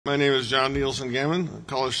My name is John Nielsen-Gammon,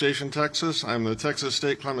 College Station, Texas. I'm the Texas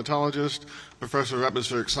State Climatologist, Professor of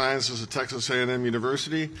Atmospheric Sciences at Texas A&M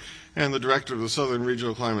University, and the Director of the Southern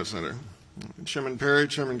Regional Climate Center. Chairman Perry,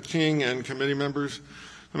 Chairman King, and committee members,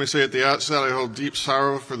 let me say at the outset I hold deep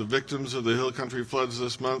sorrow for the victims of the Hill Country floods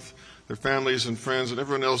this month, their families and friends, and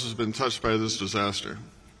everyone else who's been touched by this disaster.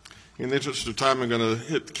 In the interest of time, I'm going to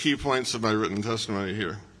hit the key points of my written testimony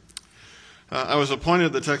here. I was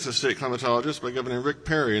appointed the Texas State Climatologist by Governor Rick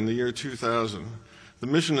Perry in the year 2000. The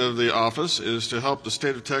mission of the office is to help the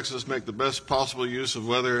state of Texas make the best possible use of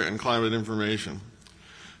weather and climate information.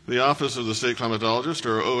 The Office of the State Climatologist,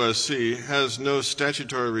 or OSC, has no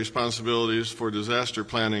statutory responsibilities for disaster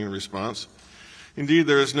planning and response. Indeed,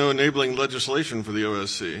 there is no enabling legislation for the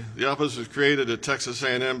OSC. The office was created at Texas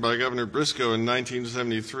A&M by Governor Briscoe in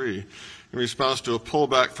 1973 in response to a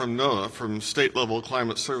pullback from NOAA, from state-level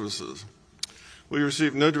climate services. We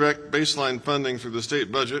receive no direct baseline funding through the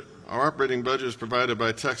state budget. Our operating budget is provided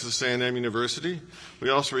by Texas A&M University. We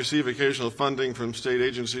also receive occasional funding from state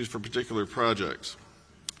agencies for particular projects.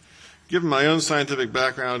 Given my own scientific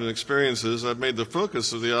background and experiences, I've made the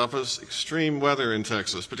focus of the office extreme weather in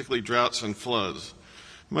Texas, particularly droughts and floods.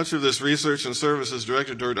 Much of this research and service is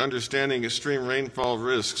directed toward understanding extreme rainfall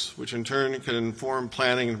risks, which in turn can inform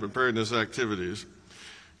planning and preparedness activities.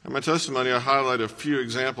 In my testimony, I highlight a few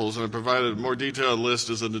examples, and I provided a more detailed list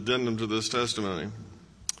as an addendum to this testimony.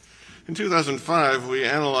 In 2005, we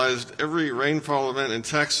analyzed every rainfall event in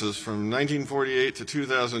Texas from 1948 to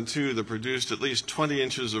 2002 that produced at least 20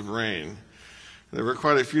 inches of rain. There were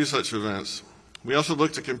quite a few such events. We also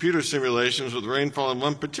looked at computer simulations with rainfall in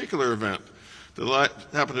one particular event that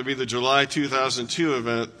happened to be the July 2002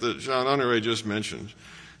 event that Jean Honoré just mentioned.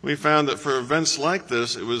 We found that for events like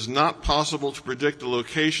this, it was not possible to predict the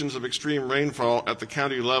locations of extreme rainfall at the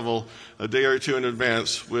county level a day or two in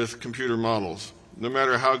advance with computer models, no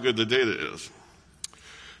matter how good the data is.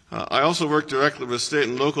 I also work directly with state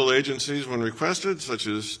and local agencies when requested, such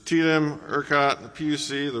as TDM, ERCOT, the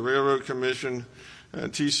PUC, the Railroad Commission,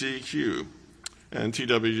 and TCEQ, and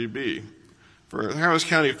TWGB. For the Harris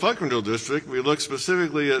County Flood Control District, we look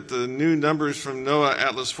specifically at the new numbers from NOAA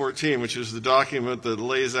Atlas 14, which is the document that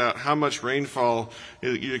lays out how much rainfall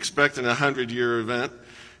you expect in a 100-year event,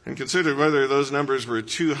 and considered whether those numbers were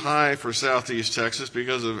too high for southeast Texas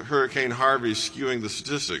because of Hurricane Harvey skewing the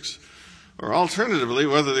statistics, or alternatively,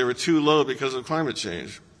 whether they were too low because of climate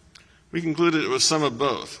change. We concluded it was some of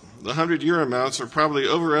both. The 100-year amounts are probably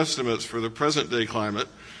overestimates for the present-day climate,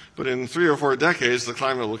 but in 3 or 4 decades, the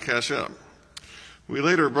climate will catch up. We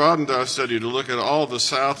later broadened our study to look at all the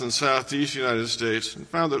south and southeast United States and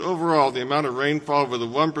found that overall the amount of rainfall with a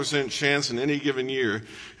 1% chance in any given year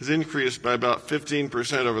has increased by about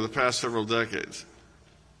 15% over the past several decades.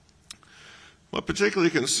 What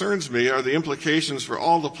particularly concerns me are the implications for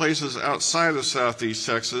all the places outside of southeast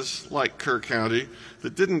Texas, like Kerr County,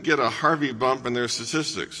 that didn't get a Harvey bump in their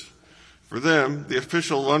statistics. For them, the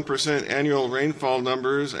official 1% annual rainfall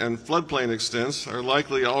numbers and floodplain extents are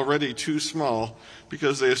likely already too small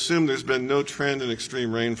because they assume there's been no trend in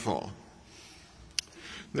extreme rainfall.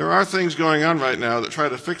 There are things going on right now that try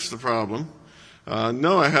to fix the problem.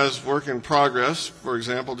 NOAA has work in progress, for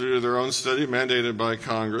example, due to their own study mandated by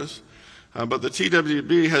Congress. But the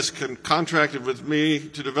TWB has contracted with me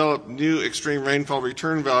to develop new extreme rainfall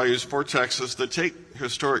return values for Texas that take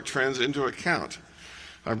historic trends into account.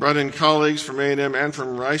 I brought in colleagues from A&M and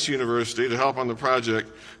from Rice University to help on the project.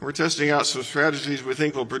 We're testing out some strategies we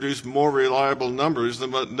think will produce more reliable numbers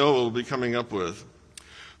than what NOAA will be coming up with.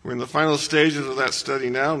 We're in the final stages of that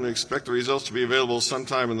study now, and we expect the results to be available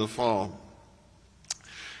sometime in the fall.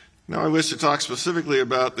 Now I wish to talk specifically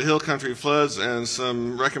about the Hill Country floods and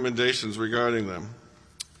some recommendations regarding them.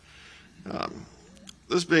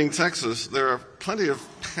 This being Texas, there are plenty of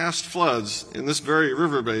past floods in this very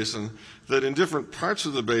river basin that in different parts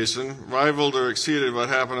of the basin rivaled or exceeded what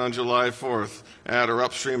happened on July 4th at or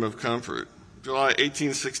upstream of Comfort. July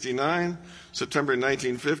 1869, September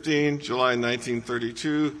 1915, July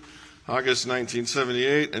 1932, August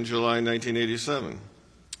 1978, and July 1987.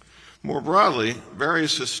 More broadly,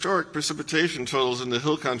 various historic precipitation totals in the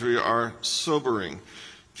Hill Country are sobering,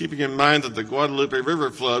 keeping in mind that the Guadalupe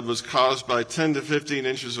River flood was caused by 10 to 15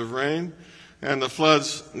 inches of rain, and the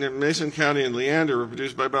floods near Mason County and Leander were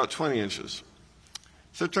produced by about 20 inches.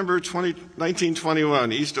 September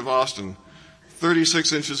 1921, east of Austin,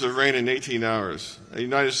 36 inches of rain in 18 hours, a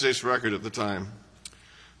United States record at the time.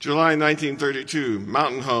 July 1932,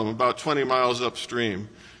 Mountain Home, about 20 miles upstream,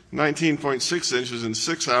 19.6 inches in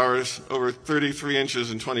 6 hours, over 33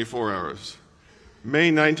 inches in 24 hours.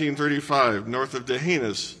 May 1935, north of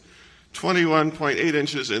Dehanis, 21.8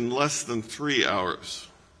 inches in less than 3 hours.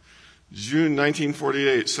 June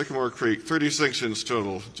 1948, Sycamore Creek, 36-inch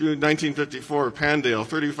total. June 1954, Pandale,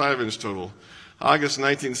 35-inch total. August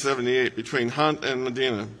 1978, between Hunt and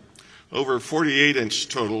Medina, over 48-inch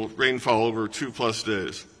total rainfall over 2+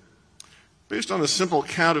 days. Based on a simple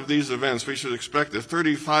count of these events, we should expect a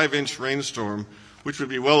 35-inch rainstorm, which would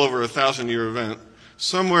be well over a 1,000-year event,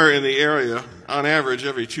 somewhere in the area, on average,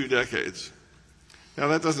 every 2 decades. Now,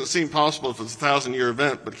 that doesn't seem possible if it's a 1,000-year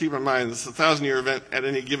event, but keep in mind it's a 1,000-year event at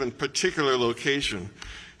any given particular location,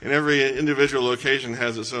 and every individual location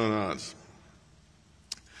has its own odds.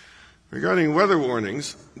 Regarding weather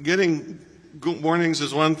warnings, getting warnings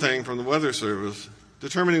is one thing from the Weather Service.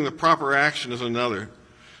 Determining the proper action is another.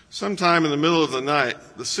 Sometime in the middle of the night,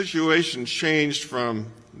 the situation changed from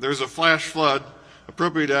there's a flash flood,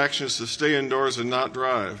 appropriate action is to stay indoors and not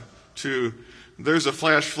drive, to there's a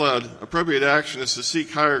flash flood, appropriate action is to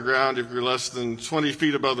seek higher ground if you're less than 20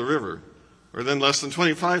 feet above the river, or then less than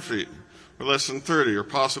 25 feet, or less than 30, or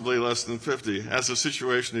possibly less than 50, as the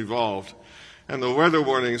situation evolved. And the weather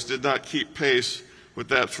warnings did not keep pace with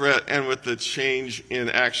that threat and with the change in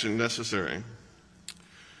action necessary.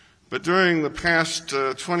 But during the past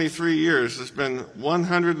 23 years, there's been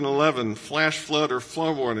 111 flash flood or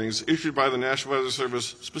flood warnings issued by the National Weather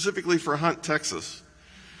Service specifically for Hunt, Texas.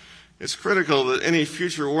 It's critical that any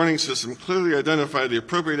future warning system clearly identify the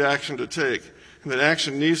appropriate action to take, and that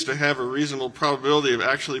action needs to have a reasonable probability of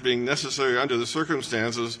actually being necessary under the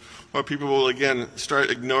circumstances, or people will again start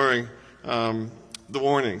ignoring the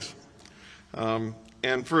warnings.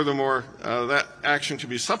 And furthermore, that action to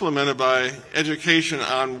be supplemented by education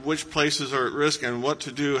on which places are at risk and what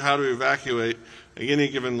to do, how to evacuate any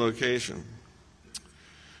given location.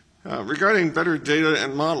 Regarding better data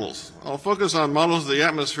and models, I'll focus on models of the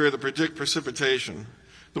atmosphere that predict precipitation.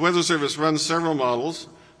 The Weather Service runs several models,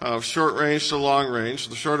 short range to long range.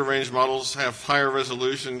 The shorter range models have higher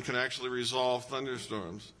resolution, can actually resolve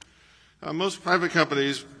thunderstorms. Most private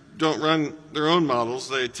companies don't run their own models.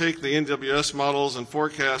 They take the NWS models and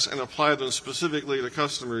forecasts and apply them specifically to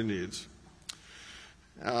customer needs.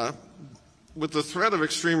 With the threat of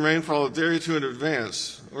extreme rainfall a day or two in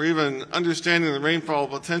advance, or even understanding the rainfall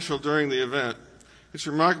potential during the event, it's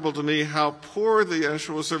remarkable to me how poor the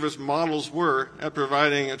National Service models were at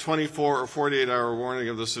providing a 24 or 48-hour warning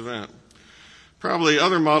of this event. Probably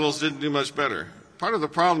other models didn't do much better. Part of the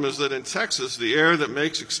problem is that in Texas, the air that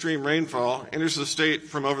makes extreme rainfall enters the state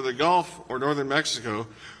from over the Gulf or northern Mexico,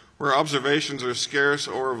 where observations are scarce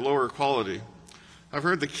or of lower quality. I've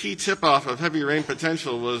heard the key tip-off of heavy rain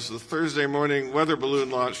potential was the Thursday morning weather balloon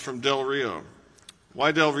launch from Del Rio.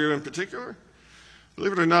 Why Del Rio in particular?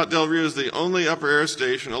 Believe it or not, Del Rio is the only upper air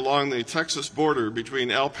station along the Texas border between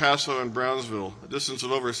El Paso and Brownsville, a distance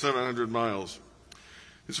of over 700 miles.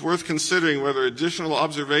 It's worth considering whether additional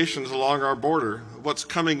observations along our border of what's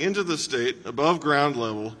coming into the state above ground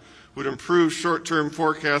level would improve short-term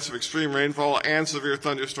forecasts of extreme rainfall and severe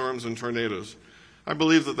thunderstorms and tornadoes. I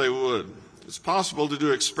believe that they would. It's possible to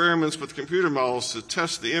do experiments with computer models to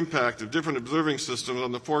test the impact of different observing systems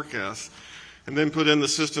on the forecast and then put in the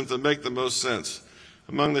systems that make the most sense.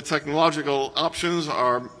 Among the technological options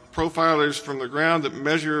are profilers from the ground that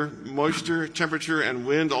measure moisture, temperature, and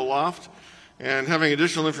wind aloft, and having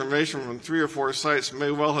additional information from 3 or 4 sites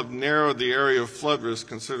may well have narrowed the area of flood risk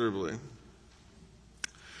considerably.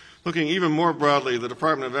 Looking even more broadly, the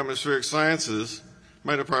Department of Atmospheric Sciences,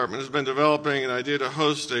 my department, has been developing an idea to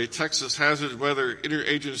host a Texas Hazard Weather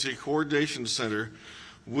Interagency Coordination Center,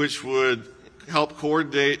 which would help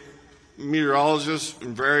coordinate meteorologists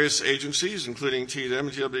from various agencies, including TDM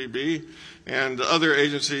and TWB, and other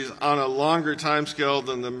agencies on a longer time scale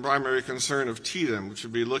than the primary concern of TDM, which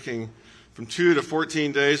would be looking from 2 to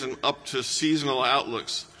 14 days and up to seasonal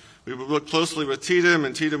outlooks. We would look closely with TDM,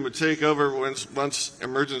 and TDM would take over once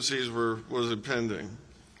emergencies was impending.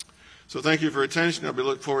 So thank you for your attention. I'll be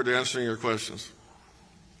looking forward to answering your questions.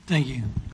 Thank you.